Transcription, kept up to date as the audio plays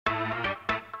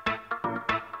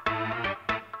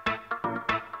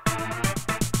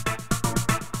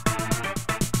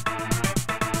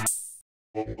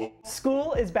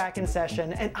School is back in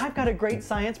session, and I've got a great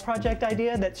science project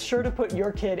idea that's sure to put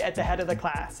your kid at the head of the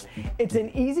class. It's an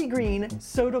easy green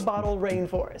soda bottle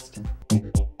rainforest.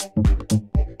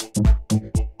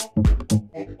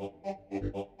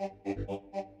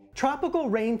 Tropical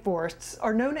rainforests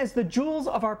are known as the jewels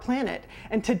of our planet,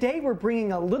 and today we're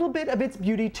bringing a little bit of its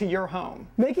beauty to your home.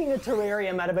 Making a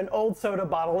terrarium out of an old soda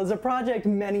bottle is a project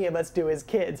many of us do as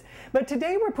kids, but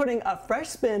today we're putting a fresh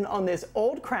spin on this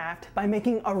old craft by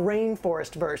making a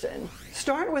rainforest version.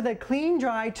 Start with a clean,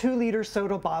 dry 2-liter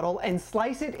soda bottle and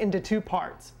slice it into 2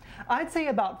 parts. I'd say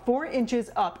about 4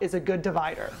 inches up is a good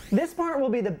divider. This part will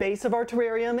be the base of our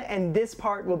terrarium and this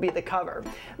part will be the cover.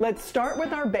 Let's start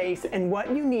with our base and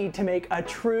what you need to make a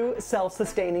true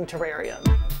self-sustaining terrarium.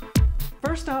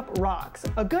 First up, rocks.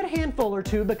 A good handful or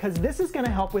 2 because this is going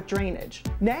to help with drainage.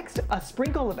 Next, a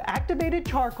sprinkle of activated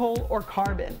charcoal or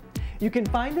carbon. You can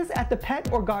find this at the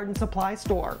pet or garden supply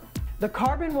store. The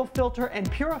carbon will filter and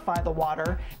purify the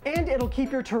water, and it'll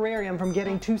keep your terrarium from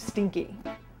getting too stinky.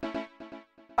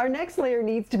 Our next layer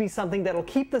needs to be something that'll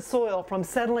keep the soil from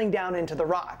settling down into the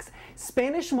rocks.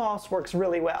 Spanish moss works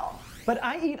really well. But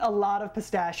I eat a lot of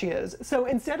pistachios, so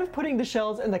instead of putting the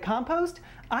shells in the compost,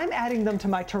 I'm adding them to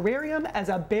my terrarium as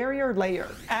a barrier layer.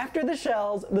 After the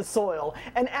shells, the soil,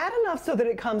 and add enough so that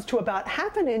it comes to about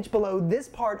 ½ an inch below this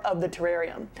part of the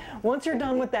terrarium. Once you're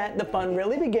done with that, the fun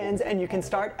really begins and you can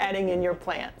start adding in your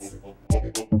plants.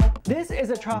 This is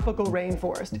a tropical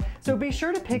rainforest, so be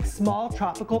sure to pick small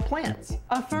tropical plants.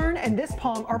 A fern and this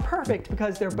palm are perfect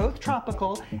because they're both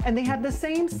tropical and they have the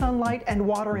same sunlight and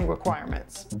watering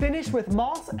requirements. Finish with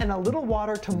moss and a little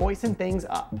water to moisten things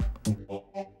up.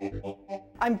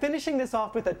 I'm finishing this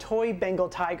off with a toy Bengal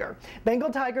tiger. Bengal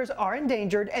tigers are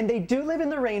endangered and they do live in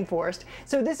the rainforest,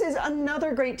 so this is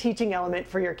another great teaching element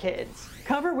for your kids.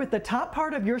 Cover with the top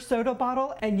part of your soda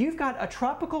bottle and you've got a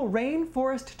tropical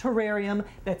rainforest terrarium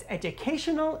that's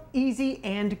educational, easy,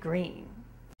 and green.